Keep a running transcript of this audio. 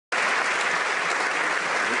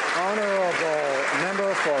Honourable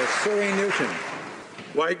member for Surrey Newton.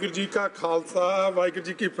 Vaisakhi ji ka Khalsa, Vaisakhi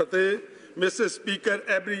ji ki Fateh. Mr. Speaker,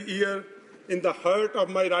 every year in the heart of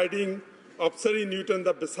my riding of Surrey Newton,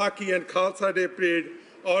 the Vaisakhi and Khalsa Day Parade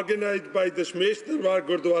organized by the Dashmesh Darbar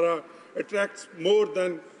Gurdwara attracts more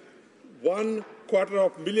than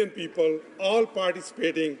 250,000 people, all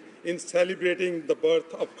participating in celebrating the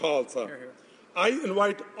birth of Khalsa. I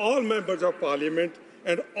invite all members of Parliament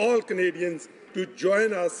and all Canadians to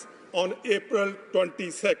join us on April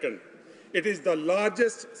 22nd. It is the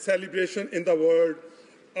largest celebration in the world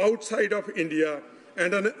outside of India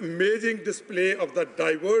and an amazing display of the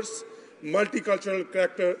diverse, multicultural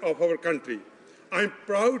character of our country. I am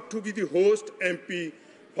proud to be the host MP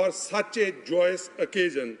for such a joyous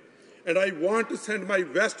occasion, and I want to send my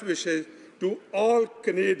best wishes to all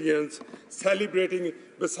Canadians celebrating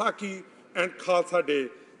Vaisakhi and Khalsa Day.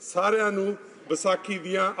 ਸਾਰਿਆਂ ਨੂੰ ਵਿਸਾਖੀ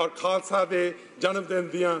ਦੀਆਂ ਔਰ ਖਾਲਸਾ ਦੇ ਜਨਮ ਦਿਨ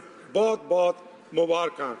ਦੀਆਂ ਬਹੁਤ-ਬਹੁਤ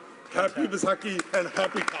ਮੁਬਾਰਕਾਂ। Happy Vaisakhi and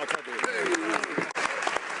happy Khalsa Day.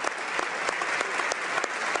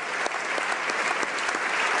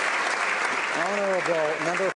 Honourable member